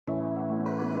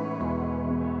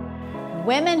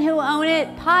Women Who Own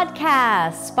It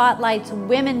podcast spotlights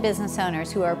women business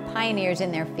owners who are pioneers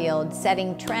in their field,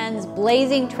 setting trends,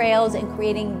 blazing trails, and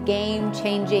creating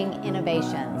game-changing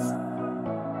innovations.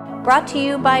 Brought to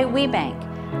you by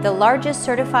WeBank, the largest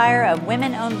certifier of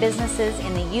women-owned businesses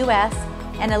in the U.S.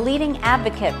 and a leading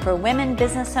advocate for women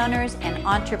business owners and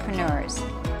entrepreneurs.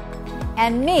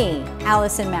 And me,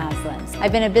 Allison Maslan.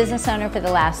 I've been a business owner for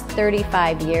the last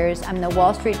 35 years. I'm the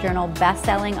Wall Street Journal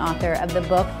best-selling author of the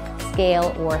book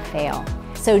Scale or Fail.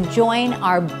 So join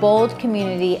our bold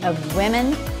community of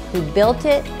women who built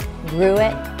it, grew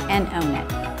it, and own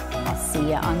it. I'll see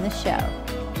you on the show.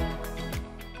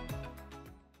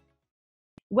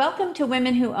 Welcome to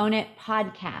Women Who Own It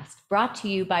podcast, brought to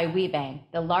you by WeBank,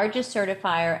 the largest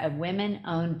certifier of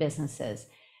women-owned businesses.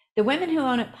 The Women Who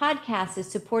Own It podcast is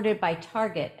supported by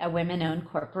Target, a women-owned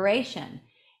corporation.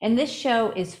 And this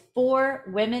show is for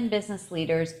women business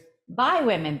leaders by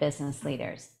women business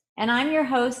leaders. And I'm your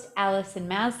host, Allison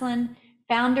Maslan,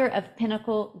 founder of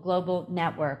Pinnacle Global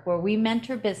Network, where we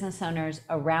mentor business owners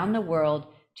around the world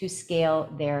to scale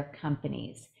their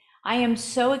companies. I am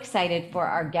so excited for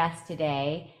our guest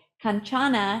today.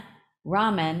 Kanchana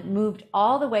Raman moved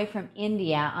all the way from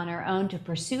India on her own to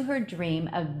pursue her dream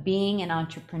of being an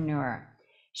entrepreneur.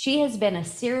 She has been a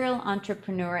serial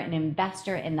entrepreneur and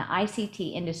investor in the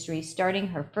ICT industry, starting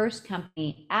her first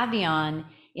company, Avion,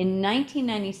 in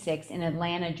 1996 in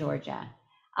Atlanta, Georgia.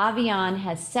 Avion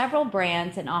has several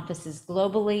brands and offices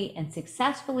globally and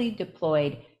successfully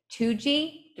deployed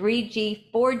 2G, 3G,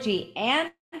 4G,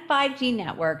 and 5G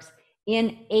networks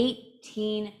in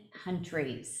 18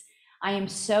 countries. I am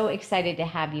so excited to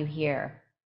have you here.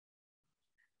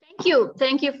 Thank you.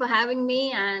 Thank you for having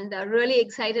me, and really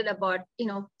excited about,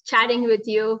 chatting with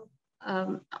you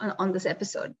on this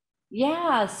episode.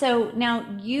 Yeah, so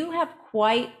now you have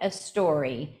quite a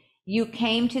story. You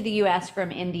came to the US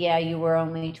from India. You were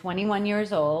only 21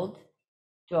 years old,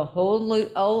 to a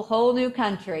whole new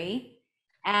country.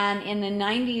 And in the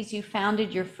 90s, you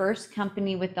founded your first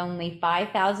company with only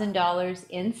 $5,000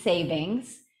 in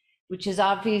savings, which has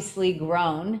obviously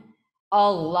grown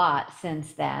a lot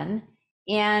since then.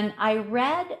 And I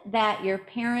read that your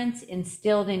parents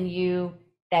instilled in you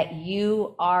that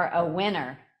you are a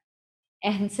winner.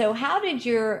 And so how did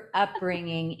your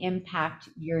upbringing impact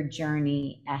your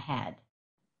journey ahead?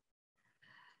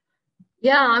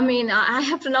 Yeah, I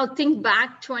have to now think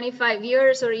back 25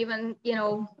 years or even,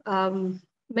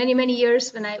 many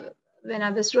years when I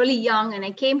was really young and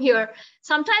I came here.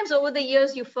 Sometimes over the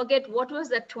years, you forget what was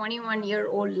that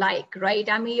 21-year-old like, right?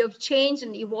 You've changed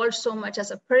and evolved so much as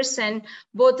a person,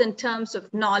 both in terms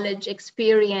of knowledge,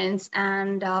 experience,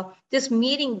 and just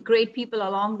meeting great people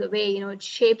along the way. It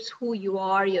shapes who you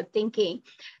are, your thinking.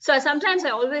 So sometimes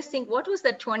I always think, what was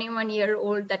that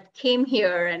 21-year-old that came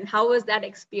here and how was that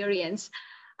experience?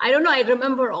 I don't know, I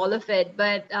remember all of it,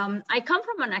 but I come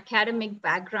from an academic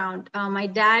background. My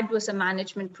dad was a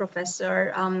management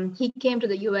professor. He came to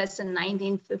the US in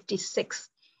 1956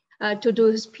 to do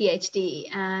his PhD,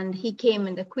 and he came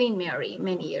in the Queen Mary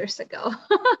many years ago.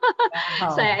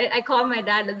 Wow. So I call my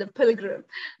dad the pilgrim.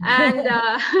 And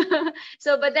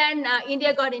but then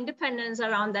India got independence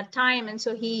around that time. And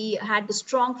so he had the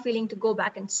strong feeling to go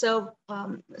back and serve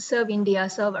India,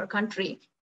 serve our country.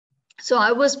 So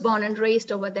I was born and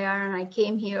raised over there, and I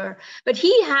came here. But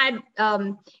he had,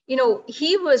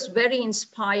 he was very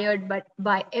inspired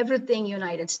by everything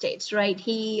United States, right?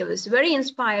 He was very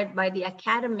inspired by the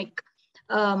academic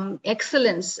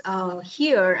excellence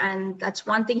here. And that's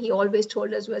one thing he always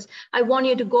told us was, I want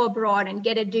you to go abroad and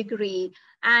get a degree.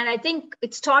 And I think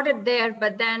it started there,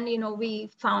 but then,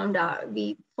 we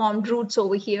formed roots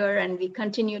over here, and we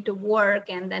continued to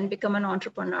work and then become an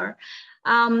entrepreneur.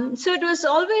 So it was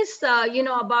always,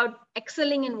 about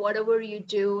excelling in whatever you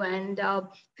do. And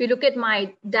if you look at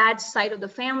my dad's side of the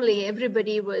family,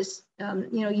 everybody was,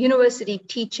 university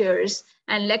teachers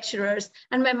and lecturers.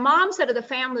 And my mom's side of the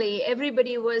family,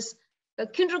 everybody was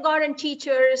kindergarten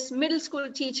teachers, middle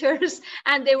school teachers,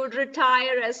 and they would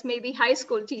retire as maybe high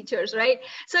school teachers, right?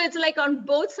 So it's like on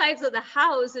both sides of the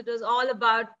house, it was all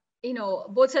about,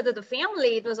 both sides of the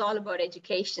family, it was all about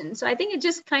education. So I think it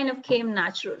just kind of came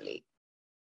naturally.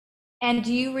 And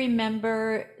do you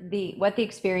remember what the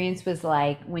experience was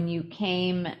like when you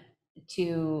came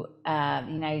to the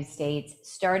United States,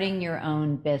 starting your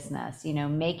own business,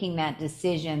 making that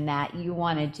decision that you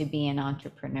wanted to be an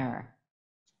entrepreneur?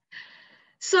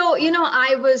 So,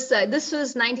 this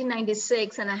was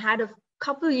 1996, and I had a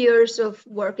couple years of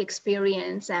work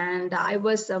experience, and I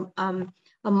was a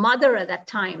mother at that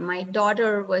time. My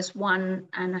daughter was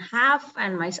 1.5,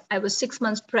 and I was 6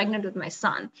 months pregnant with my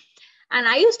son. And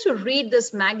I used to read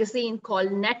this magazine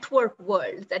called Network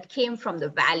World that came from the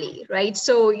Valley, right?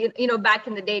 So, back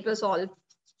in the day, it was all,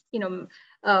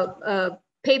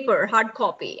 paper, hard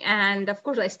copy. And of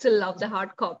course, I still love the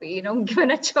hard copy.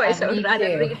 Given a choice, I would Me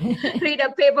rather too. read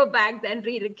a paperback than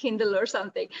read a Kindle or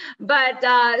something. But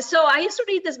so I used to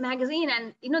read this magazine,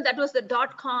 and that was the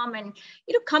 .com, and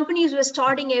companies were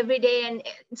starting every day, and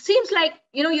it seems like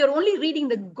you're only reading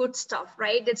the good stuff,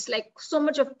 right? It's like so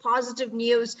much of positive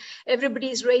news.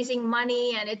 Everybody's raising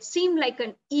money, and it seemed like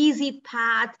an easy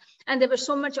path, and there was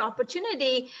so much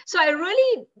opportunity. So I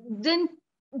really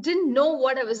didn't know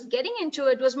what I was getting into.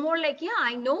 It was more like, yeah,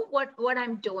 I know what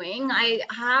I'm doing. I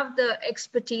have the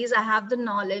expertise, I have the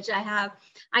knowledge, I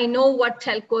know what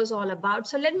telco is all about.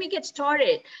 So let me get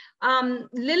started.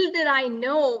 Little did I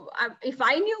know, if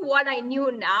I knew what I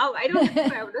knew now, I don't know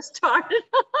if I would have started.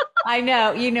 I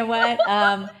know. You know what?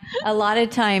 A lot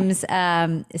of times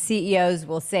CEOs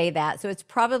will say that. So it's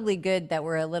probably good that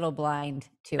we're a little blind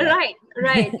to it.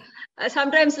 Right.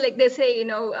 Sometimes, like they say,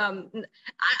 and again,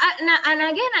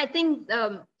 I think,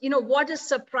 what is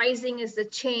surprising is the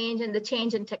change in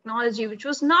technology, which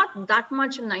was not that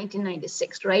much in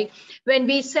 1996, right? When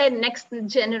we said next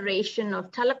generation of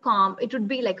telecom, it would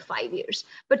be like 5 years.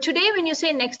 But today, when you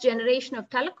say next generation of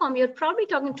telecom, you're probably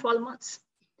talking 12 months.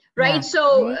 Right. Yeah,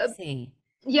 So, crazy.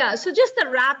 so just the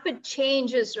rapid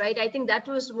changes, right? I think that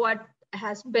was what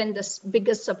has been the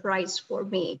biggest surprise for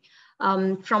me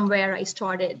from where I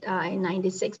started in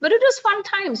 96. But it was fun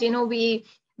times. We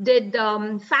did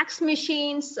fax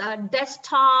machines,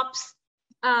 desktops,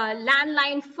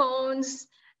 landline phones.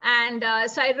 And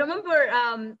so I remember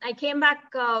I came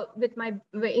back with my,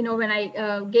 when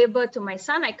I gave birth to my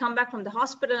son, I come back from the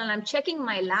hospital and I'm checking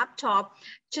my laptop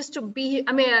just to be,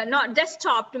 not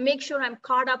desktop, to make sure I'm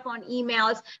caught up on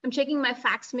emails. I'm checking my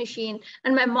fax machine.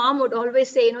 And my mom would always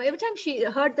say, every time she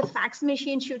heard the fax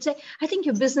machine, she would say, I think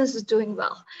your business is doing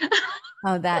well.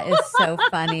 Oh, that is so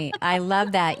funny. I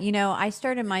love that. I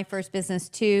started my first business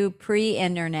too,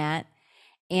 pre-internet.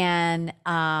 And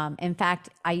in fact,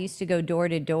 I used to go door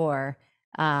to door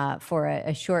for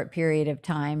a short period of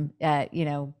time,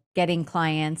 getting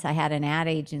clients. I had an ad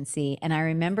agency, and I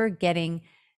remember getting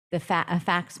a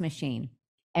fax machine,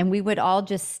 and we would all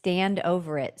just stand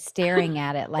over it, staring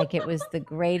at it like it was the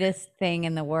greatest thing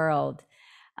in the world.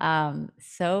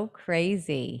 So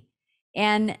crazy.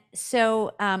 And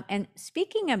so, and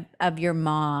speaking of your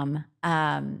mom,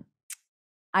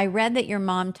 I read that your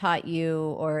mom taught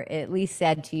you, or at least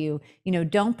said to you,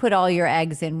 don't put all your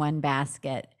eggs in one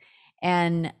basket.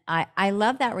 And I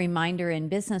love that reminder in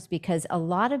business, because a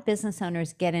lot of business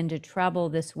owners get into trouble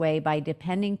this way by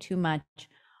depending too much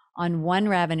on one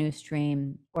revenue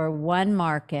stream or one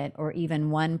market or even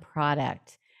one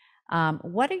product.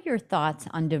 What are your thoughts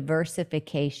on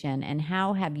diversification, and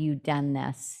how have you done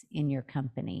this in your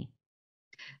company?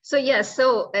 So yes,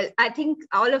 so I think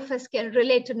all of us can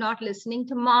relate to not listening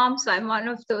to mom. So I'm one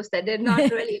of those that did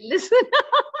not really listen.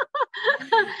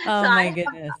 Oh So my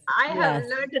goodness. I have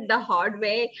Yes. learned it the hard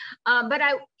way. But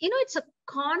it's a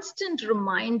constant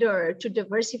reminder to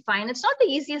diversify, and it's not the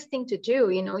easiest thing to do.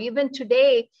 Even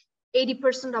today,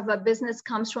 80% of our business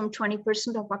comes from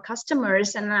 20% of our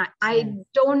customers. And I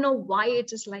don't know why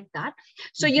it is like that.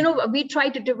 So, we try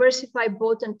to diversify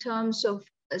both in terms of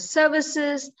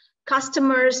services,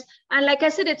 customers, and like I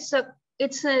said, it's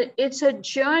a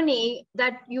journey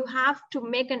that you have to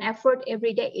make an effort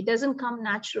every day. It doesn't come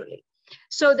naturally.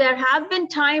 So there have been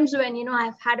times when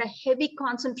I've had a heavy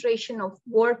concentration of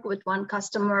work with one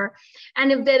customer,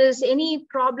 and if there is any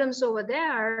problems over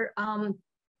there,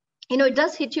 it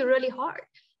does hit you really hard.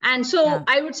 And so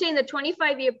I would say in the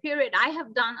 25-year period, I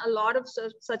have done a lot of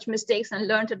such mistakes and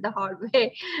learned it the hard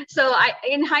way. So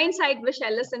in hindsight, wish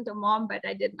I listened to mom, but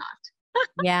I did not.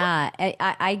 Yeah,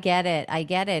 I get it. I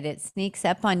get it. It sneaks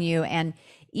up on you. And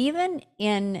even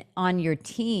on your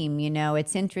team,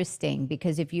 it's interesting,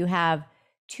 because if you have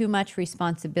too much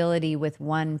responsibility with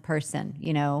one person,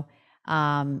 in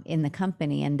the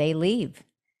company, and they leave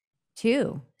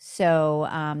too. So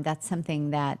that's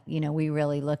something that, we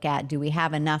really look at. Do we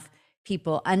have enough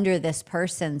people under this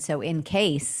person? So in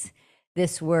case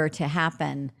this were to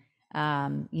happen,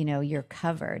 you're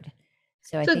covered.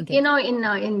 So I think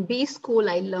in B school,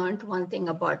 I learned one thing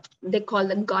about, they call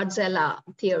the Godzilla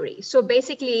theory. So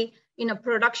basically, in a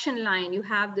production line, you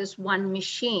have this one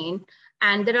machine,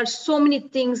 and there are so many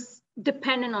things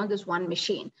dependent on this one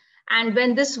machine. And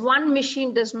when this one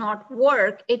machine does not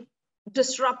work, it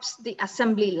disrupts the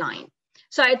assembly line.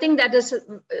 So I think that is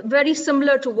very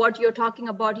similar to what you're talking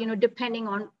about, depending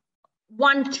on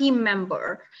one team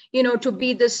member, to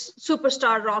be this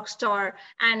superstar, rock star,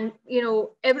 and,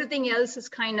 everything else is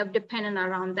kind of dependent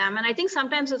around them. And I think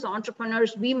sometimes as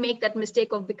entrepreneurs, we make that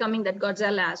mistake of becoming that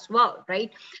Godzilla as well,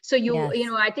 right? So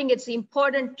Yes. I think it's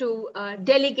important to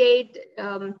delegate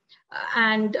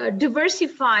and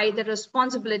diversify the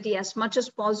responsibility as much as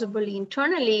possible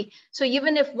internally. So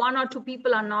even if one or two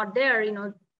people are not there,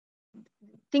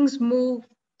 things move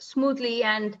smoothly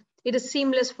and it is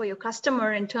seamless for your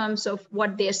customer in terms of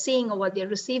what they're seeing or what they're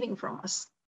receiving from us.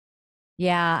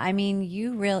 Yeah, I mean,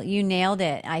 you nailed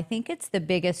it. I think it's the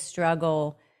biggest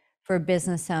struggle for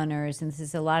business owners, and this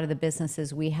is a lot of the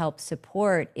businesses we help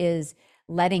support, is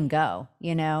letting go,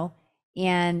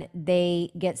 and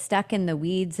they get stuck in the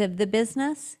weeds of the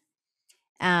business,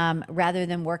 rather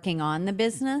than working on the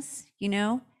business,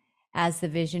 as the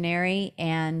visionary.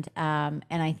 And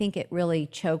I think it really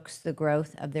chokes the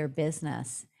growth of their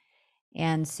business.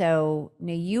 And so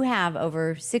you have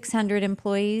over 600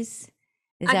 employees.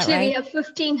 Is that Actually, we right? have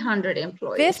 1,500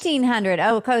 employees. 1,500.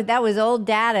 Oh, that was old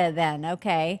data then.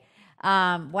 Okay.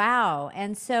 Wow.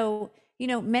 And so,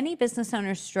 many business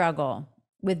owners struggle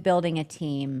with building a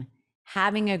team,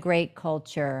 having a great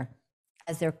culture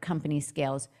as their company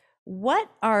scales. What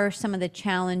are some of the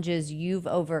challenges you've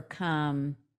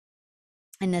overcome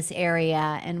in this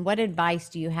area? And what advice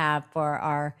do you have for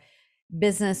our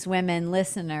business women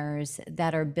listeners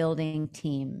that are building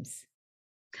teams?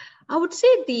 I would say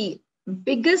the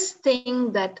biggest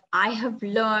thing that I have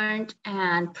learned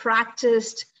and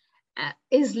practiced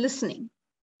is listening,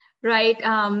 right?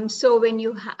 So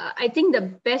I think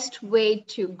the best way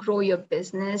to grow your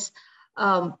business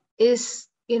is,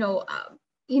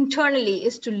 internally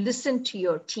is to listen to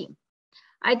your team.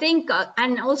 I think,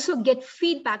 and also get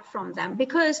feedback from them,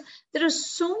 because there are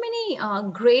so many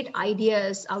great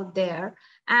ideas out there,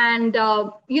 and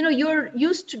you're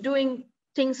used to doing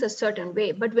things a certain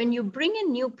way. But when you bring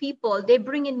in new people, they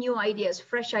bring in new ideas,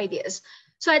 fresh ideas.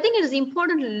 So I think it is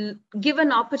important to give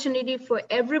an opportunity for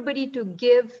everybody to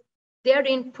give their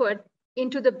input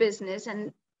into the business,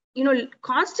 and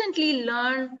constantly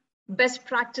learn best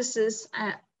practices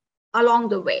along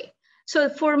the way. So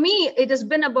for me, it has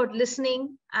been about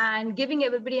listening and giving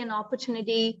everybody an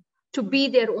opportunity to be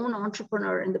their own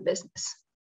entrepreneur in the business.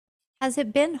 Has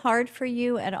it been hard for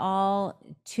you at all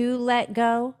to let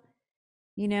go,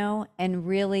 and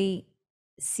really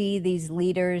see these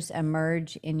leaders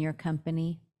emerge in your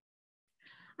company?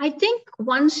 I think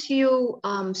once you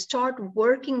start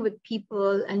working with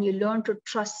people and you learn to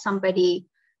trust somebody,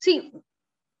 see,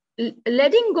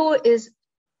 letting go is,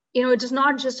 it is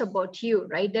not just about you,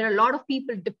 right? There are a lot of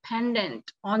people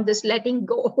dependent on this letting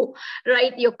go,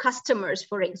 right? Your customers,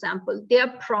 for example, their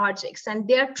projects and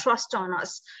their trust on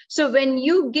us. So when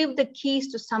you give the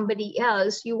keys to somebody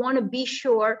else, you want to be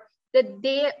sure that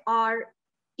they are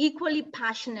equally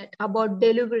passionate about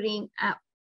delivering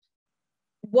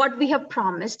what we have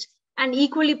promised, and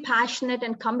equally passionate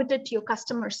and committed to your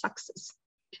customer success.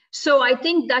 So I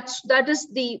think that is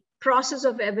the process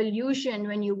of evolution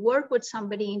when you work with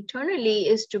somebody internally,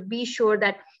 is to be sure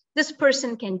that this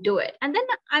person can do it. And then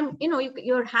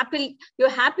you're happy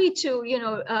to,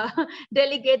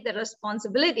 delegate the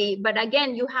responsibility. But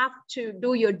again, you have to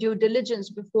do your due diligence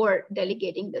before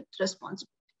delegating the responsibility.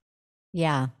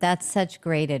 Yeah, that's such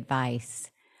great advice.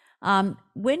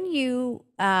 When you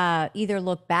either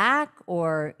look back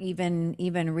or even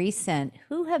recent,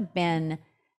 who have been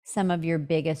some of your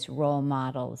biggest role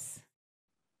models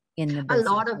in the A business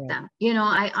lot of world? them.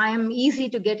 I am easy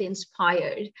to get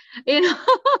inspired, you know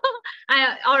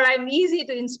or I'm easy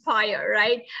to inspire,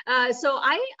 right? So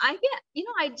I get,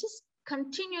 I just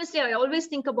continuously, I always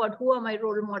think about who are my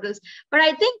role models. But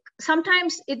I think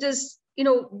sometimes it is,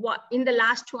 what in the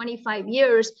last 25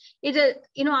 years, it is,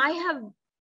 I have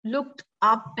looked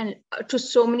up and to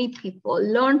so many people,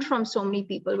 learned from so many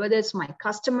people, whether it's my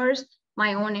customers,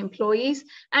 my own employees.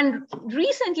 And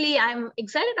recently, I'm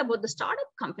excited about the startup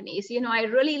companies. I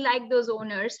really like those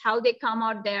owners, how they come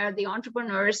out there, the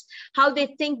entrepreneurs, how they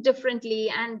think differently.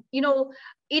 And,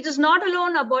 it is not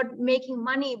alone about making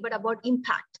money, but about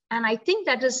impact. And I think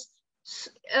that is,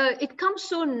 it comes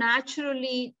so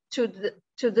naturally to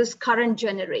this current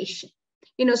generation.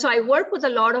 So I work with a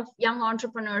lot of young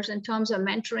entrepreneurs in terms of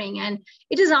mentoring, and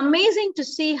it is amazing to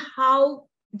see how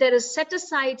there is set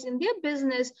asides in their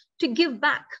business to give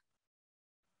back.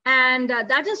 And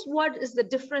that is what is the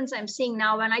difference I'm seeing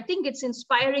now. And I think it's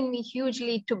inspiring me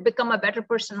hugely to become a better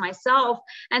person myself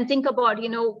and think about,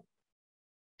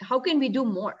 how can we do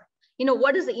more?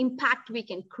 What is the impact we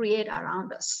can create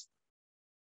around us?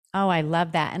 Oh, I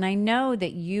love that. And I know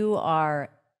that you are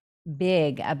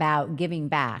big about giving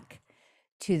back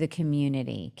to the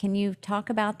community. Can you talk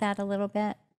about that a little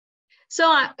bit? So,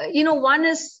 one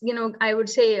is, I would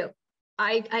say,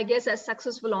 I guess as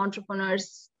successful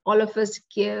entrepreneurs, all of us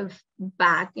give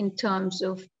back in terms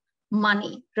of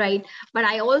money, right? But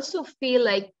I also feel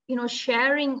like,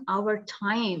 sharing our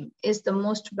time is the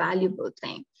most valuable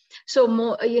thing. So,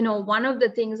 one of the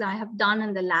things I have done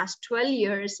in the last 12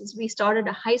 years is we started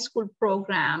a high school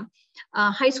program,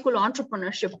 high school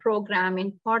entrepreneurship program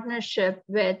in partnership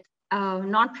with a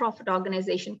nonprofit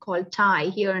organization called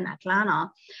TIE here in Atlanta.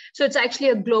 So it's actually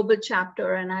a global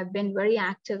chapter, and I've been very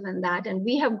active in that. And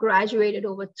we have graduated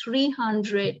over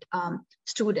 300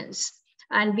 students,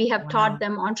 and we have taught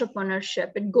them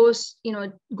entrepreneurship. It goes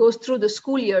through the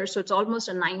school year, so it's almost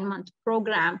a 9-month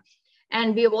program.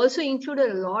 And we have also included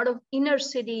a lot of inner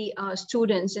city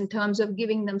students in terms of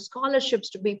giving them scholarships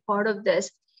to be part of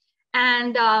this.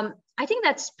 And I think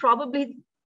that's probably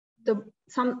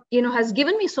has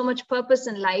given me so much purpose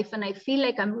in life, and I feel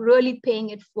like I'm really paying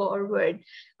it forward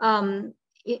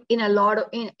in a lot of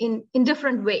in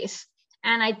different ways.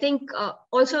 And I think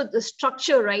also the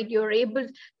structure, right?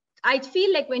 I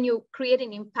feel like when you create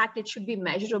an impact, it should be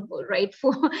measurable, right?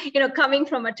 For, coming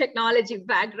from a technology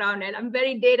background, and I'm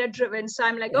very data driven. So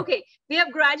I'm like, okay, we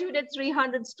have graduated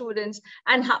 300 students,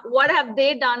 and what have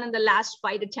they done in the last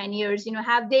 5 to 10 years?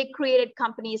 Have they created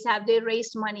companies? Have they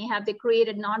raised money? Have they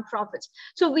created nonprofits?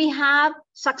 So we have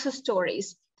success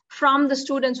stories from the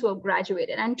students who have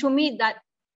graduated. And to me, that,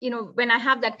 when I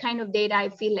have that kind of data, I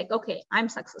feel like, okay, I'm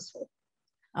successful.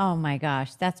 Oh my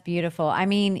gosh, that's beautiful. I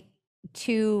mean,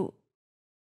 to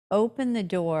open the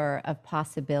door of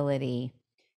possibility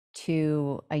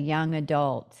to a young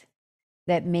adult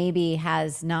that maybe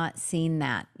has not seen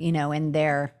that, in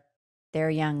their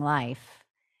young life.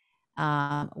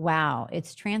 Wow,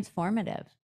 it's transformative,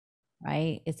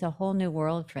 right? It's a whole new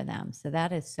world for them. So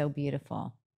that is so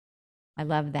beautiful. I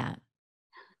love that.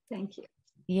 Thank you.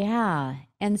 Yeah.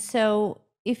 And so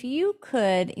if you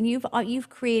could, and you've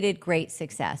created great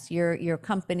success. Your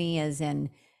company is in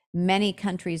many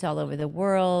countries all over the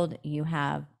world. You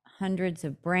have hundreds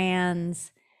of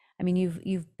brands. I mean,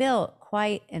 you've built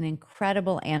quite an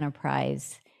incredible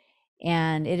enterprise,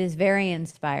 and it is very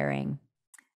inspiring,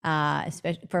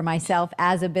 especially for myself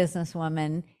as a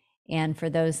businesswoman, and for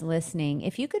those listening.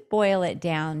 If you could boil it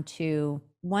down to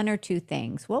one or two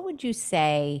things, what would you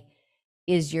say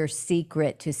is your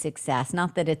secret to success?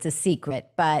 Not that it's a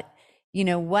secret, but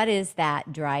what is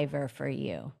that driver for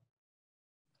you?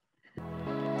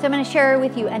 So I'm going to share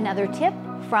with you another tip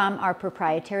from our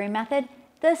proprietary method,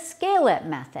 the Scale It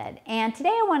method. And today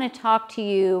I want to talk to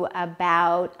you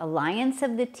about Alliance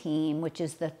of the Team, which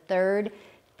is the third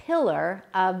pillar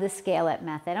of the Scale It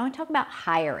method. I want to talk about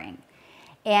hiring.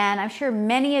 And I'm sure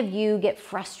many of you get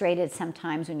frustrated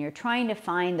sometimes when you're trying to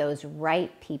find those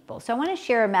right people. So I want to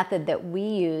share a method that we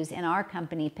use in our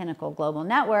company, Pinnacle Global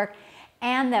Network,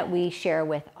 and that we share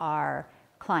with our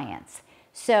clients.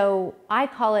 So I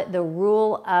call it the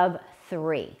rule of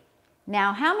 3.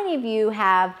 Now, how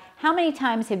many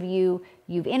times have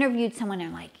you've interviewed someone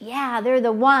and like, yeah, they're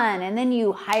the one, and then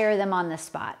you hire them on the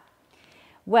spot?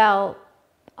 Well,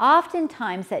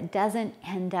 oftentimes that doesn't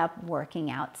end up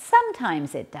working out.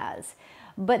 Sometimes it does.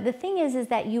 But the thing is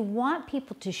that you want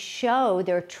people to show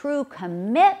their true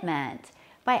commitment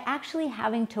by actually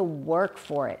having to work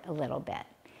for it a little bit.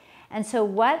 And so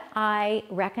what I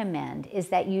recommend is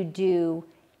that you do,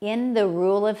 in the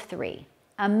rule of 3,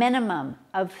 a minimum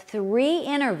of 3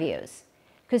 interviews,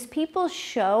 because people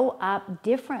show up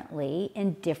differently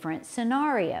in different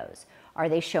scenarios. Are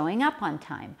they showing up on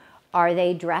time? Are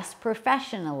they dressed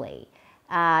professionally?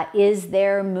 Is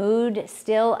their mood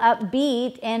still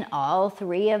upbeat in all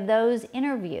 3 of those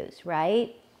interviews,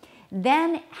 right?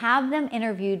 Then have them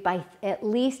interviewed by at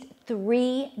least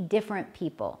 3 different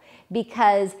people,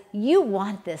 because you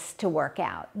want this to work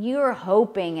out. You're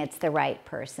hoping it's the right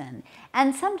person.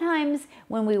 And sometimes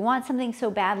when we want something so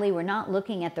badly, we're not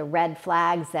looking at the red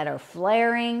flags that are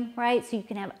flaring, right? So you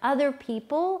can have other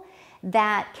people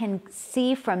that can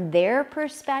see from their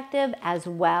perspective as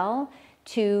well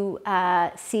to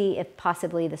see if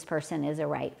possibly this person is a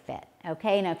right fit.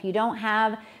 Okay, now if you don't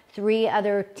have 3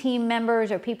 other team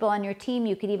members or people on your team,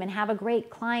 you could even have a great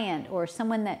client or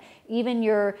someone that, even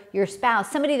your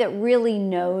spouse, somebody that really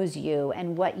knows you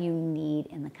and what you need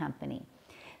in the company.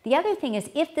 The other thing is,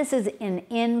 if this is an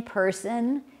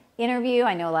in-person interview,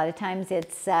 I know a lot of times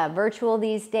it's virtual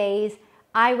these days,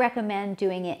 I recommend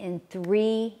doing it in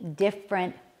 3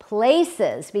 different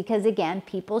places, because again,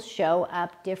 people show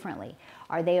up differently.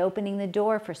 Are they opening the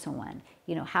door for someone?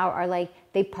 How are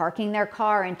they parking their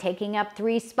car and taking up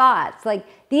 3 spots?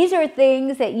 These are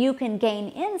things that you can gain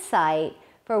insight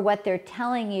for what they're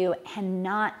telling you and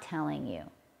not telling you,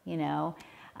 you know.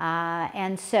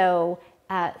 And so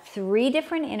 3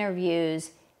 different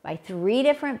interviews by 3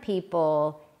 different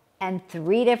people and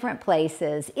 3 different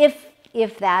places,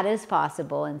 if that is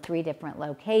possible, in 3 different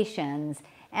locations.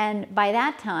 And by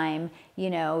that time, you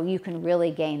know, you can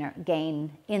really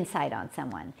gain insight on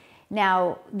someone.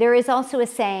 Now, there is also a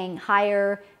saying,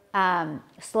 hire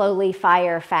slowly,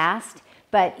 fire fast.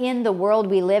 But in the world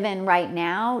we live in right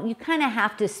now, you kind of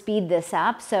have to speed this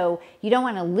up. So you don't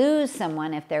want to lose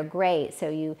someone if they're great. So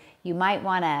you might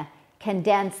want to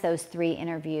condense those 3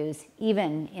 interviews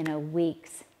even in a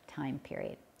week's time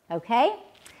period. Okay?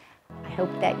 I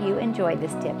hope that you enjoyed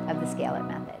this tip of the Scale It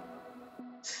method.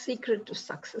 Secret to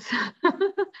success.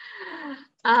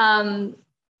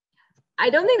 I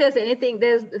don't think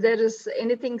there is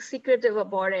anything secretive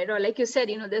about it, or like you said,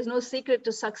 you know, there's no secret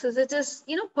to success. It is,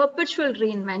 you know, perpetual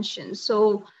reinvention.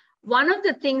 So one of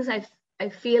the things I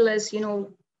feel is, you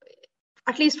know,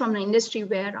 at least from the industry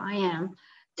where I am,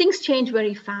 things change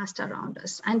very fast around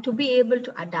us, and to be able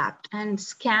to adapt and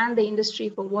scan the industry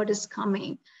for what is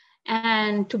coming,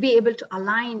 and to be able to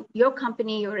align your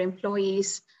company, your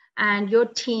employees, and your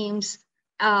teams,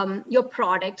 your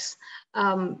products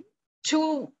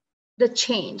to the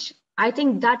change. I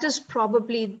think that is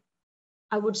probably,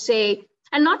 I would say,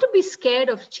 and not to be scared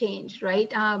of change,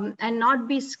 right? And not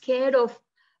be scared of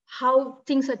how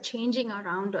things are changing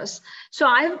around us. So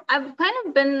I've kind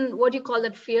of been what you call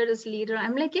that fearless leader.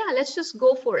 I'm like, yeah, let's just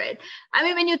go for it. I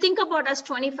mean, when you think about us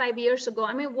 25 years ago,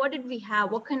 I mean, what did we have?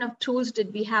 What kind of tools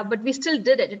did we have? But we still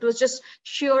did it. It was just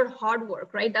sheer hard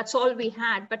work, right? That's all we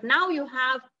had. But now you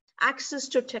have access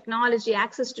to technology,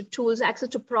 access to tools, access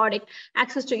to product,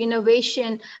 access to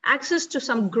innovation, access to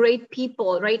some great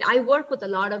people, right? I work with a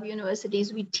lot of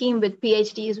universities. We team with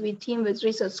PhDs, we team with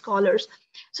research scholars.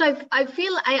 So I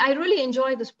feel I really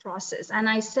enjoy this process. And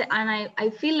I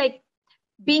feel like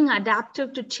being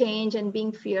adaptive to change and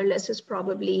being fearless is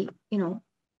probably, you know,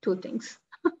 2 things.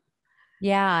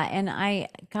 Yeah. And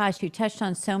gosh, you touched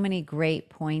on so many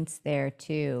great points there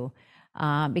too.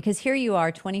 Because here you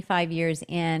are 25 years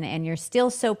in and you're still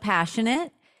so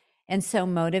passionate and so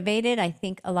motivated. I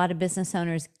think a lot of business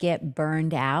owners get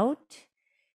burned out.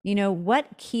 You know,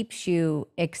 what keeps you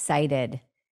excited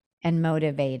and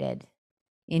motivated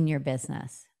in your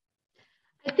business?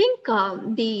 I think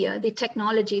the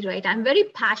technology, right? I'm very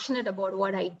passionate about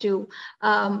what I do.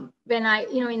 When I,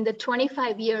 you know, in the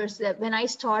 25 years that when I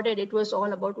started, it was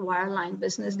all about wireline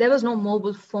business. There was no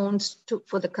mobile phones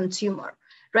for the consumer,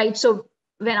 right? So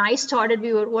when I started,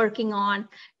 we were working on,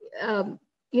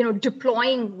 you know,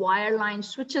 deploying wireline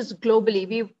switches globally.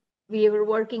 We were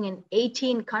working in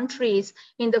 18 countries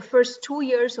in the first 2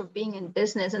 years of being in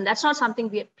business. And that's not something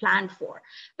we had planned for,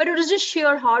 but it was just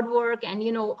sheer hard work and,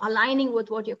 you know, aligning with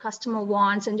what your customer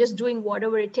wants and just doing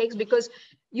whatever it takes, because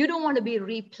you don't want to be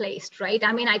replaced, right?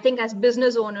 I mean, I think as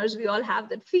business owners, we all have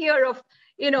that fear of,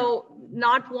 you know,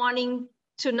 not wanting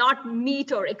to not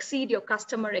meet or exceed your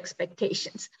customer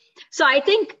expectations. So I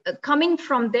think coming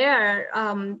from there,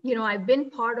 you know, I've been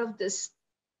part of this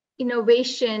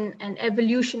innovation and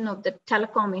evolution of the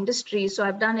telecom industry. So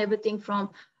I've done everything from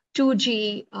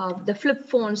 2G, the flip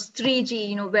phones, 3G,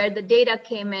 you know, where the data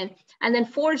came in, and then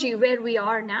 4G, where we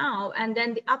are now, and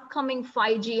then the upcoming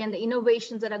 5G and the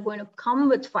innovations that are going to come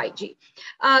with 5G.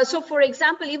 So for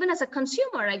example, even as a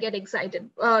consumer, I get excited,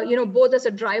 you know, both as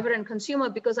a driver and consumer,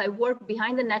 because I work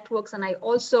behind the networks and I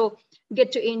also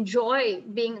get to enjoy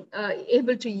being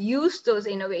able to use those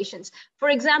innovations. For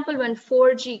example, when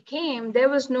 4G came, there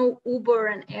was no Uber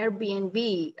and Airbnb,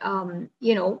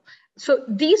 you know, so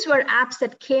these were apps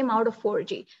that came out of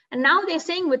 4G. And now they're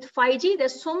saying with 5G,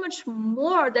 there's so much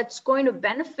more that's going to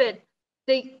benefit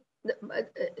the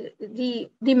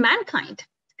mankind,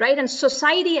 right? And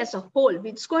society as a whole.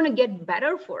 It's going to get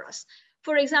better for us.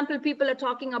 For example, people are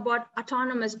talking about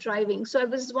autonomous driving. So it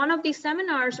was one of these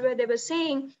seminars where they were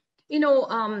saying, you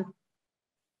know,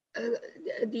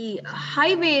 the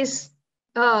highways,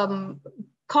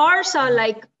 cars are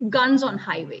like guns on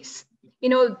highways. You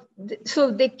know,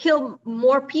 so they kill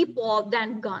more people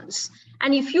than guns.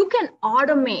 And if you can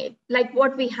automate like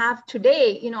what we have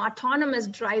today, you know, autonomous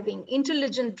driving,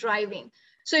 intelligent driving.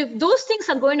 So if those things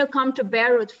are going to come to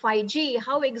bear with 5G,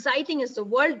 how exciting is the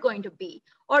world going to be?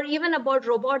 Or even about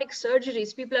robotic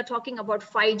surgeries, people are talking about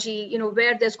 5G, you know,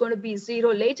 where there's going to be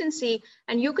zero latency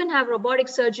and you can have robotic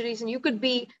surgeries and you could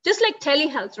be just like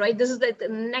telehealth, right? This is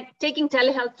like taking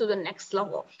telehealth to the next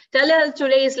level. Telehealth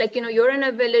today is like, you know, you're in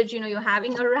a village, you know, you're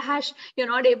having a rash, you're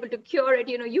not able to cure it.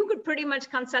 You know, you could pretty much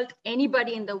consult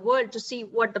anybody in the world to see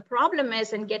what the problem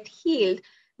is and get healed.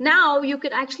 now you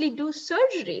could actually do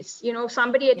surgeries.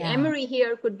 Somebody at Emory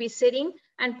here could be sitting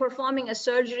and performing a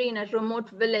surgery in a remote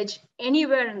village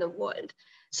anywhere in the world.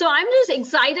 So I'm just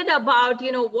excited about,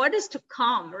 what is to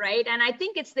come, right? And I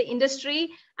think it's the industry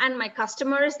and my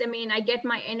customers. I mean, I get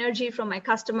my energy from my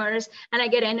customers, and I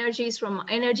get energy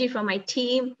from my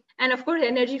team, and of course,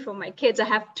 energy from my kids. I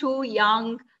have two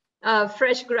young,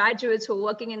 fresh graduates who are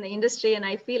working in the industry, and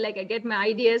I feel like I get my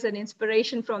ideas and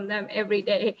inspiration from them every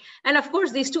day. And of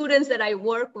course, the students that I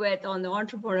work with on the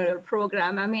entrepreneurial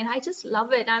program, I mean, I just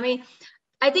love it. I mean,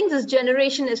 I think this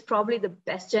generation is probably the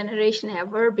best generation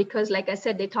ever because, like I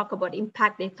said, they talk about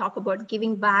impact, they talk about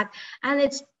giving back, and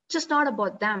it's just not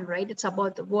about them, right? It's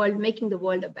about the world, making the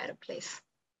world a better place.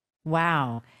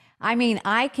 Wow. I mean,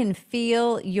 I can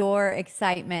feel your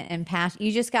excitement and passion.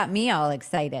 You just got me all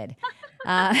excited.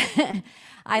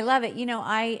 I love it.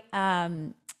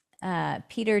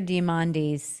 Peter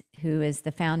Diamandis, who is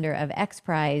the founder of X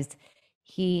Prize,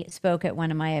 he spoke at one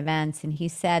of my events, and he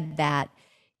said that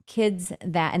kids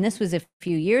that, and this was a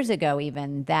few years ago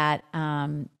even, that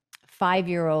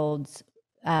 5-year-olds,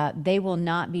 they will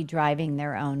not be driving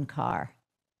their own car.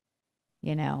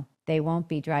 They won't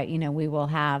be driving, we will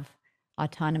have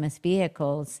autonomous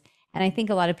vehicles. And I think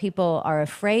a lot of people are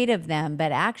afraid of them,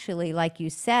 but actually, like you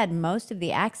said, most of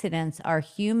the accidents are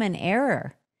human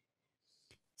error.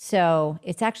 So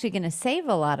it's actually going to save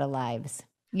a lot of lives,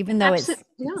 even though it's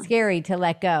scary to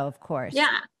let go, of course.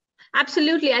 Yeah,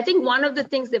 absolutely. I think one of the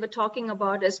things they were talking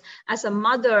about is, as a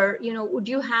mother, would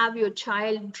you have your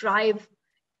child drive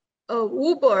a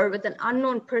Uber with an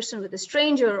unknown person, with a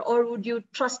stranger, or would you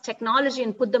trust technology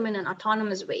and put them in an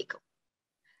autonomous vehicle?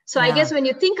 So I guess when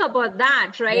you think about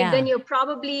that, right, then you're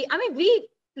probably, I mean, we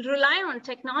rely on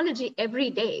technology every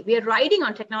day. We are riding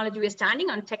on technology. We're standing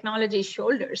on technology's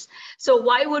shoulders. So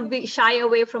why would we shy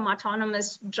away from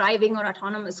autonomous driving or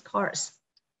autonomous cars?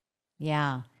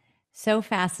 Yeah. So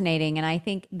fascinating. And I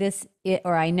think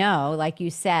I know, like you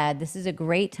said, this is a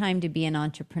great time to be an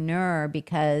entrepreneur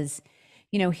because,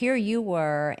 here you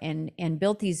were and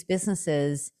built these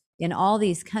businesses in all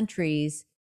these countries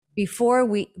before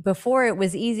it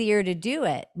was easier to do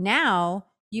it. Now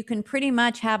you can pretty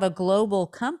much have a global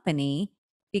company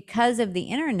because of the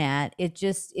internet. It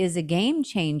just is a game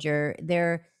changer.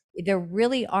 There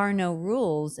really are no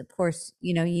rules. Of course,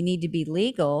 you need to be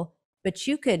legal, but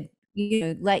you could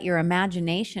let your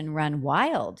imagination run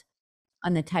wild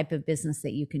on the type of business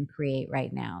that you can create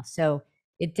right now. So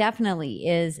it definitely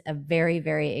is a very,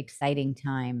 very exciting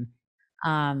time.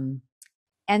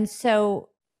 And so,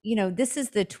 this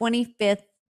is the 25th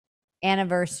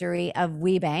anniversary of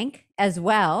WeBank as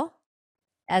well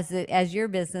as your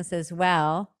business as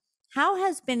well. How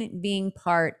has being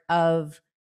part of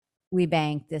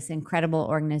WeBank, this incredible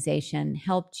organization,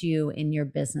 helped you in your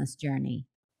business journey?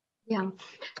 Yeah.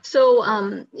 So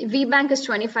WeBank is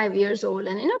 25 years old.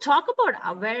 And, talk about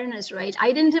awareness, right?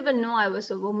 I didn't even know I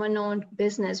was a woman-owned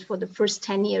business for the first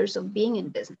 10 years of being in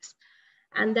business.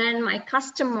 And then my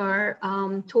customer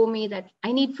told me that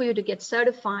I need for you to get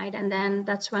certified. And then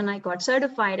that's when I got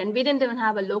certified. And we didn't even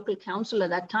have a local council at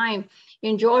that time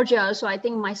in Georgia. So I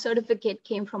think my certificate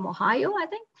came from Ohio, I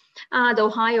think, the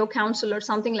Ohio Council or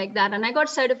something like that. And I got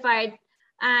certified.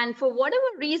 And for whatever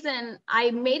reason,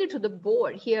 I made it to the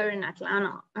board here in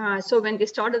Atlanta. So when they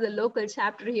started the local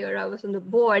chapter here, I was on the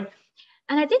board.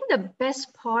 And I think the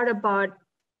best part about,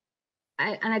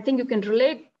 and I think you can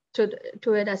relate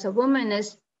to it as a woman,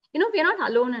 is, we're not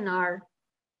alone in our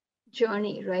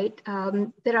journey, right?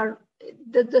 There are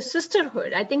the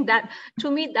sisterhood. I think that, to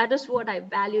me, that is what I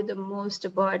value the most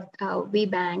about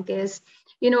WeBank is,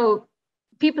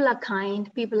 people are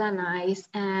kind, people are nice,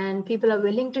 and people are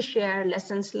willing to share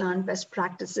lessons learned, best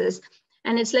practices.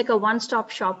 And it's like a one-stop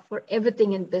shop for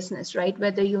everything in business, right?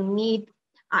 Whether you need,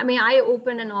 I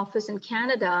opened an office in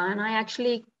Canada, and I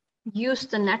actually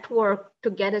used the network to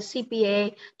get a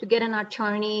CPA, to get an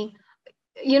attorney,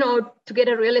 to get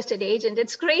a real estate agent.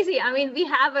 It's crazy. We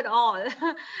have it all.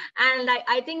 And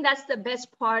I think that's the best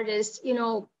part is,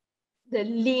 the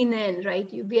lean in,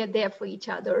 right? We are there for each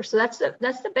other. So that's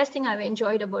the best thing I've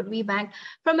enjoyed about WeBank.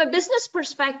 From a business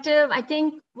perspective, I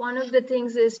think one of the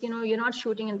things is, you're not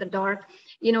shooting in the dark.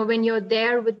 When you're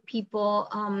there with people,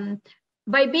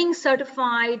 by being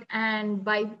certified and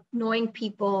by knowing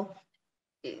people,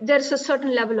 there's a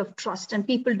certain level of trust, and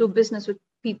people do business with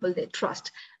people they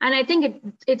trust. And I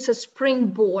think it's a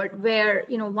springboard where,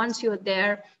 once you're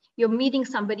there, you're meeting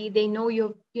somebody, they know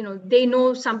they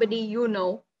know somebody,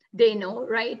 they know,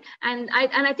 right? And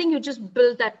I think you just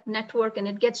build that network, and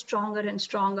it gets stronger and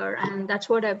stronger. And that's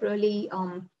what I've really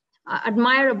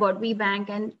admire about WeBank.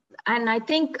 And I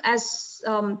think as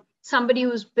somebody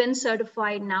who's been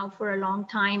certified now for a long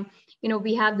time,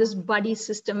 we have this buddy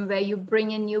system where you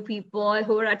bring in new people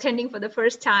who are attending for the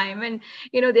first time, and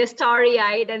they're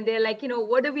starry-eyed and they're like,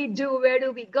 what do we do, where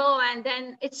do we go? And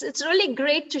then it's really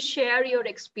great to share your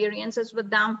experiences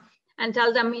with them and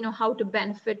tell them how to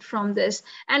benefit from this.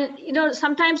 And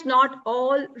sometimes not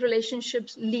all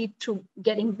relationships lead to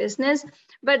getting business,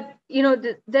 but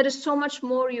there is so much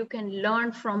more you can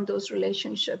learn from those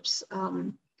relationships.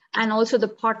 And also the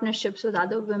partnerships with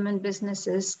other women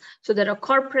businesses. So there are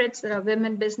corporates, there are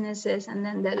women businesses, and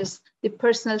then there is the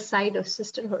personal side of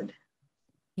sisterhood.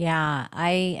 Yeah,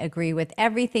 I agree with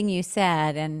everything you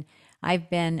said. And I've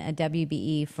been a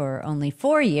WBE for only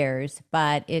 4 years,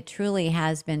 but it truly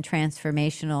has been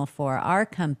transformational for our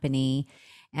company.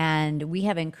 And we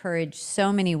have encouraged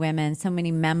so many women, so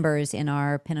many members in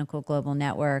our Pinnacle Global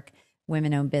Network,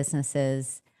 women-owned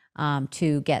businesses,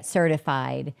 to get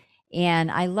certified.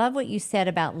 And I love what you said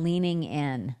about leaning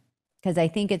in, because I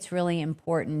think it's really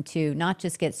important to not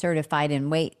just get certified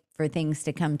and wait for things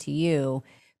to come to you,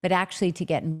 but actually to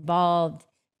get involved,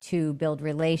 to build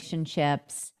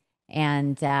relationships.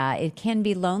 And it can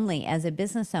be lonely as a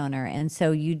business owner. And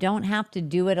so you don't have to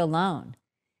do it alone.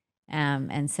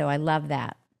 And so I love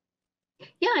that.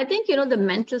 Yeah, I think, the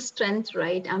mental strength,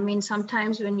 right? I mean,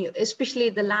 sometimes when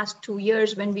especially the last 2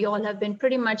 years, when we all have been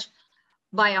pretty much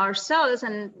by ourselves,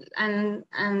 and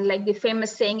like the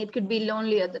famous saying, it could be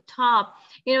lonely at the top,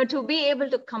 to be able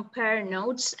to compare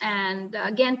notes, and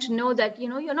again, to know that,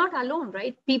 you're not alone,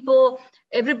 right?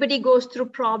 Everybody goes through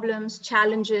problems,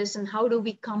 challenges, and how do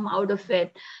we come out of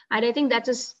it? And I think that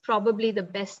is probably the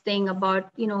best thing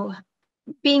about,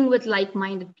 being with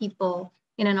like-minded people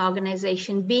in an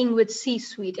organization, being with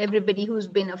C-suite, everybody who's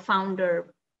been a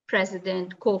founder,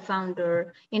 president,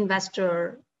 co-founder,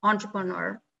 investor,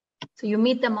 entrepreneur. So you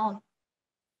meet them all.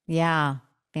 Yeah,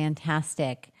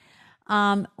 fantastic.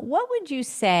 What would you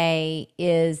say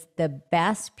is the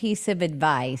best piece of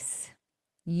advice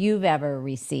you've ever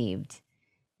received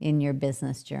in your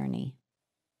business journey?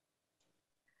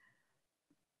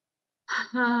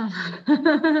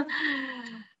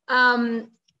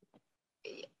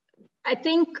 I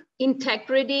think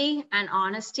integrity and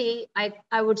honesty,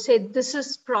 I would say this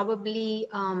is probably,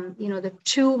 the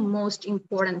two most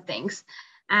important things.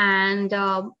 And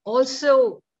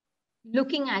also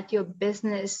looking at your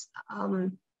business,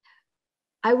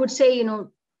 I would say,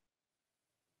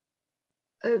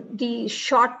 the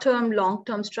short-term,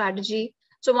 long-term strategy.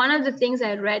 So one of the things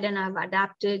I read and I've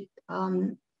adapted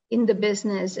in the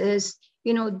business is,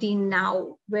 the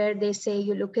now, where they say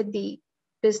you look at the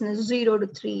business 0 to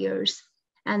 3 years,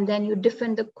 and then you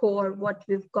defend the core, what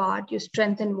we've got, you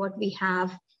strengthen what we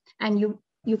have, and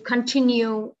you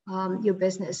continue your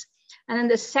business. And then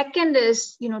the second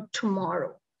is,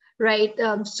 tomorrow, right?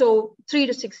 So 3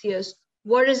 to 6 years,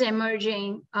 what is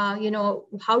emerging?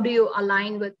 How do you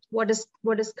align with what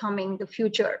is coming, the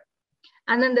future?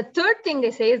 And then the third thing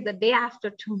they say is the day after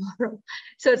tomorrow.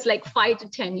 So it's like 5 to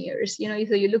 10 years, so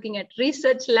you're looking at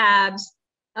research labs,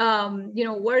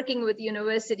 working with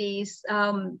universities,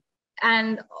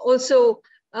 and also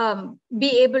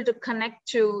be able to connect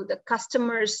to the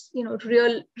customers,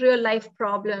 real life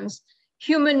problems,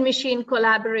 human machine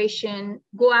collaboration,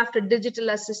 go after digital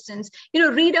assistants,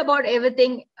 read about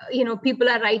everything, people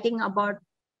are writing about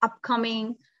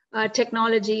upcoming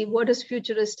technology, what is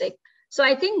futuristic. So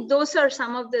I think those are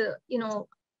some of the,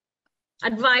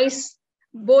 advice,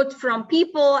 both from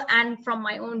people and from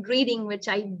my own reading, which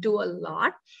I do a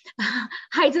lot.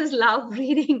 I just love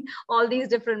reading all these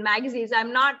different magazines.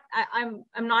 I'm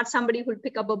not somebody who'll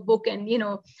pick up a book and,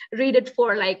 read it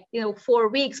for 4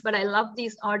 weeks, but I love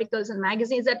these articles and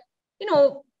magazines that,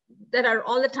 that are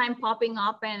all the time popping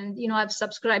up. And, I've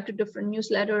subscribed to different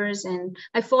newsletters and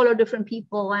I follow different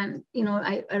people, and,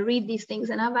 I read these things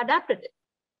and I've adapted it.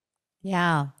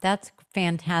 Yeah, that's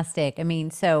fantastic. I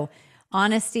mean, so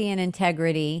honesty and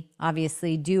integrity,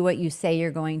 obviously do what you say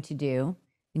you're going to do,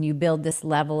 and you build this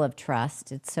level of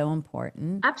trust. It's so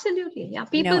important. Absolutely. Yeah.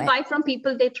 People buy from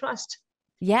people they trust.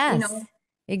 Yes,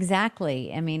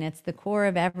 exactly. I mean, it's the core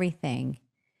of everything.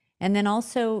 And then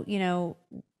also,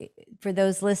 for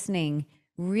those listening,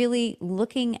 really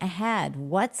looking ahead,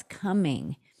 what's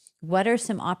coming? What are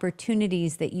some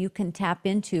opportunities that you can tap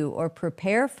into or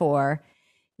prepare for?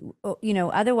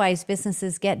 Otherwise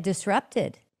businesses get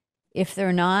disrupted if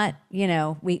they're not,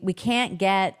 we can't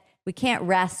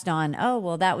rest on, oh,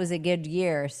 well, that was a good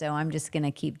year, so I'm just going to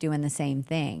keep doing the same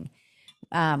thing,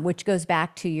 which goes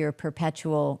back to your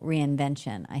perpetual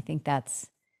reinvention. I think that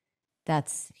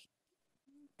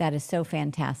is so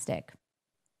fantastic.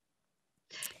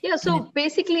 Yeah, so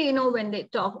basically, when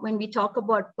we talk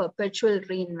about perpetual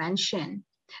reinvention,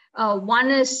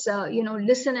 one is,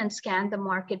 listen and scan the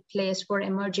marketplace for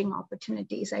emerging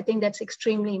opportunities. I think that's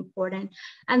extremely important.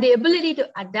 And the ability to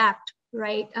adapt,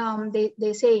 right?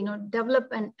 They say, develop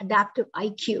an adaptive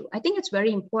IQ. I think it's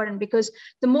very important because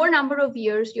the more number of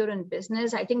years you're in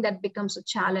business, I think that becomes a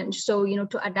challenge. So,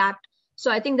 to adapt. So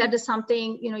I think that is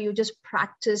something, you just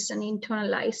practice and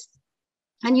internalize.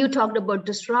 And you talked about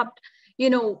disrupt.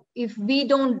 If we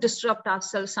don't disrupt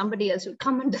ourselves, somebody else will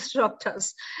come and disrupt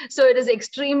us. So it is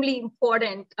extremely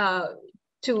important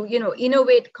to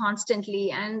innovate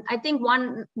constantly. And I think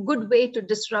one good way to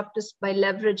disrupt is by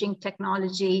leveraging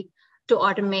technology to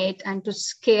automate and to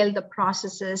scale the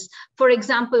processes. For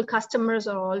example, customers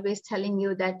are always telling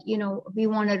you that we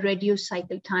want to reduce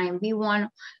cycle time. We want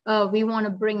to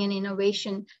bring in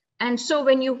innovation. And so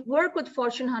when you work with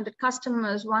Fortune 100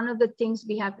 customers, one of the things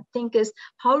we have to think is,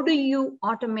 how do you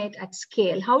automate at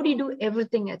scale? How do you do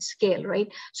everything at scale,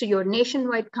 right? So you're a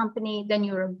nationwide company, then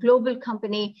you're a global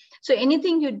company. So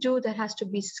anything you do, that has to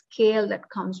be scale that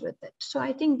comes with it. So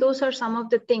I think those are some of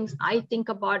the things I think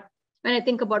about when I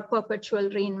think about perpetual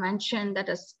reinvention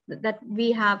that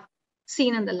we have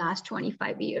seen in the last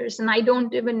 25 years. And I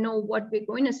don't even know what we're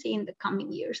going to see in the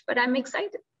coming years, but I'm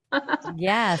excited.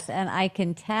 Yes, and I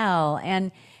can tell.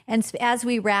 And as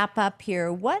we wrap up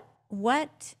here,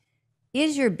 what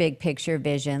is your big picture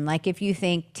vision? Like if you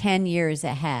think 10 years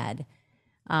ahead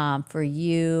for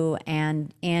you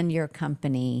and your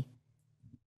company,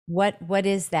 what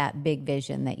is that big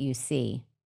vision that you see?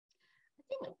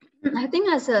 I think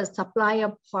as a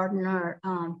supplier partner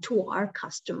to our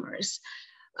customers,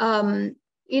 I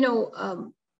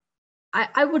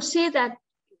would say that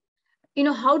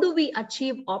how do we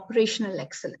achieve operational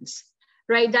excellence,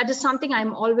 right? That is something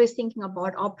I'm always thinking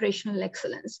about, operational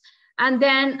excellence. And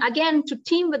then again, to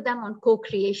team with them on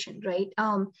co-creation, right?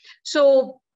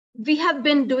 So we have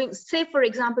been doing, say, for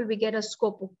example, we get a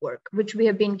scope of work, which we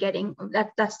have been getting,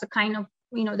 that's the kind of,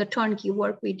 the turnkey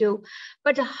work we do.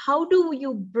 But how do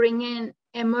you bring in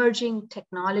emerging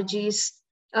technologies,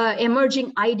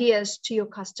 emerging ideas to your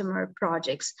customer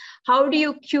projects? How do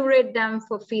you curate them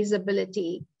for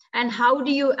feasibility? And how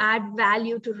do you add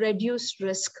value to reduce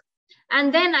risk?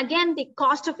 And then again, the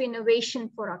cost of innovation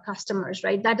for our customers,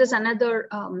 right? That is another,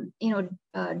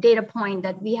 data point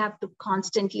that we have to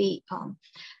constantly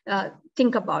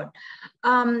think about.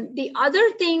 The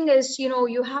other thing is,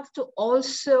 you have to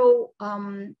also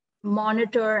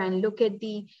monitor and look at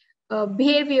the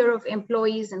behavior of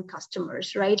employees and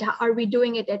customers, right? Are we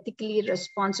doing it ethically,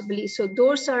 responsibly? So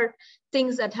those are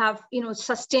things that have,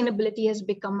 sustainability has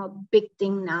become a big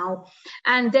thing now.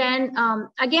 And then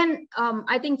again,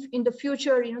 I think in the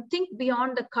future, think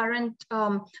beyond the current,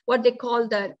 what they call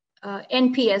the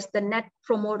NPS, the Net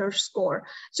Promoter Score.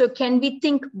 So can we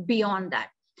think beyond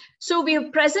that? So we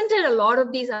have presented a lot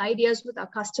of these ideas with our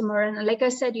customer. And like I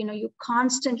said, you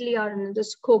constantly are in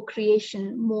this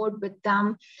co-creation mode with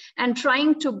them and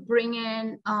trying to bring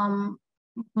in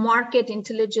market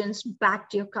intelligence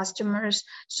back to your customers.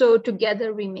 So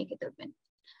together we make it a win.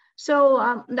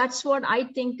 So that's what I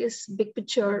think is big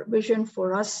picture vision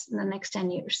for us in the next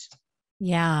 10 years.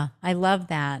 Yeah, I love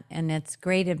that. And it's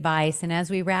great advice. And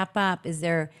as we wrap up, is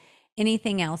there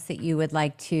anything else that you would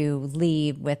like to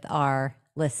leave with our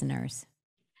listeners?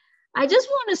 I just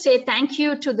want to say thank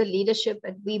you to the leadership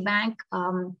at WeBank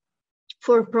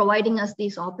for providing us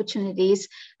these opportunities.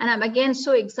 And I'm again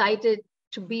so excited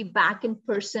to be back in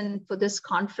person for this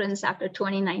conference after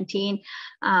 2019.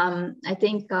 I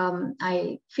think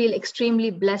I feel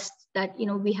extremely blessed that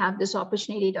we have this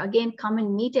opportunity to again come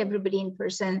and meet everybody in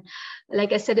person.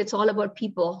 Like I said, it's all about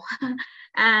people.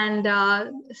 And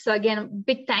so again,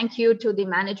 big thank you to the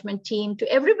management team,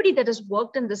 to everybody that has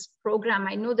worked in this program.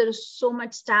 I know there is so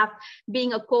much staff.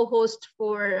 Being a co-host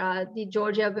for the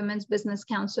Georgia Women's Business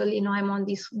Council, I'm on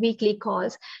these weekly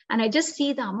calls, and I just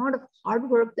see the amount of hard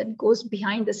work that goes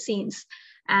behind the scenes,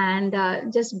 and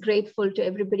just grateful to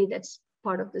everybody that's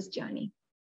part of this journey.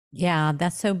 Yeah,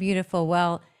 that's so beautiful.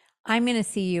 Well, I'm going to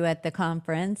see you at the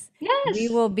conference. Yes. We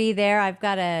will be there. I've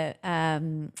got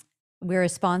we're a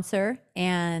sponsor,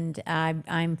 and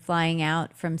I'm flying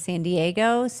out from San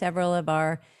Diego, several of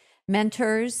our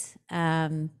mentors,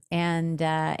 and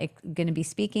going to be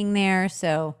speaking there.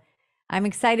 So I'm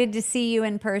excited to see you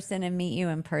in person and meet you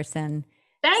in person.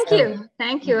 Thank you.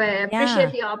 Thank you. I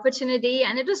appreciate the opportunity.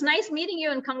 And it was nice meeting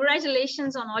you, and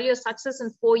congratulations on all your success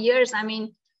in 4 years. I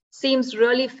mean, seems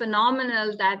really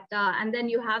phenomenal that, and then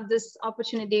you have this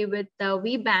opportunity with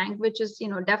WeBank, which is,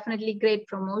 definitely great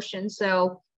promotion.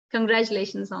 So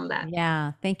congratulations on that.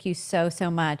 Yeah, thank you so, so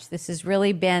much. This has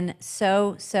really been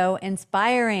so, so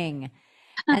inspiring.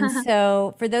 And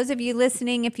so, for those of you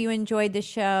listening, if you enjoyed the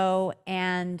show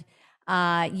and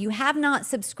you have not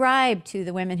subscribed to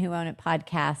the Women Who Own It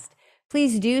podcast,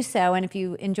 please do so. And if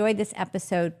you enjoyed this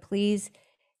episode, please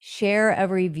share a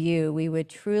review. We would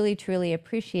truly, truly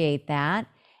appreciate that.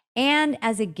 And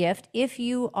as a gift, if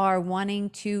you are wanting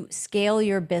to scale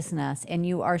your business and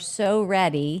you are so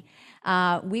ready,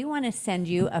 we want to send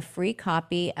you a free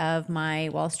copy of my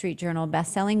Wall Street Journal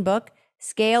bestselling book,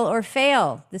 Scale or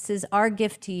Fail. This is our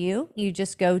gift to you. You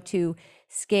just go to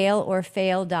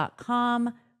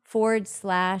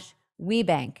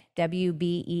scaleorfail.com/WeBank,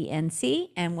 WBENC,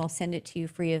 and we'll send it to you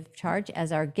free of charge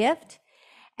as our gift.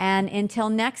 And until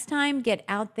next time, get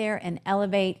out there and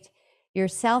elevate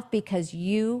yourself because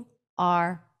you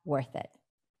are worth it.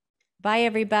 Bye,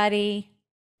 everybody.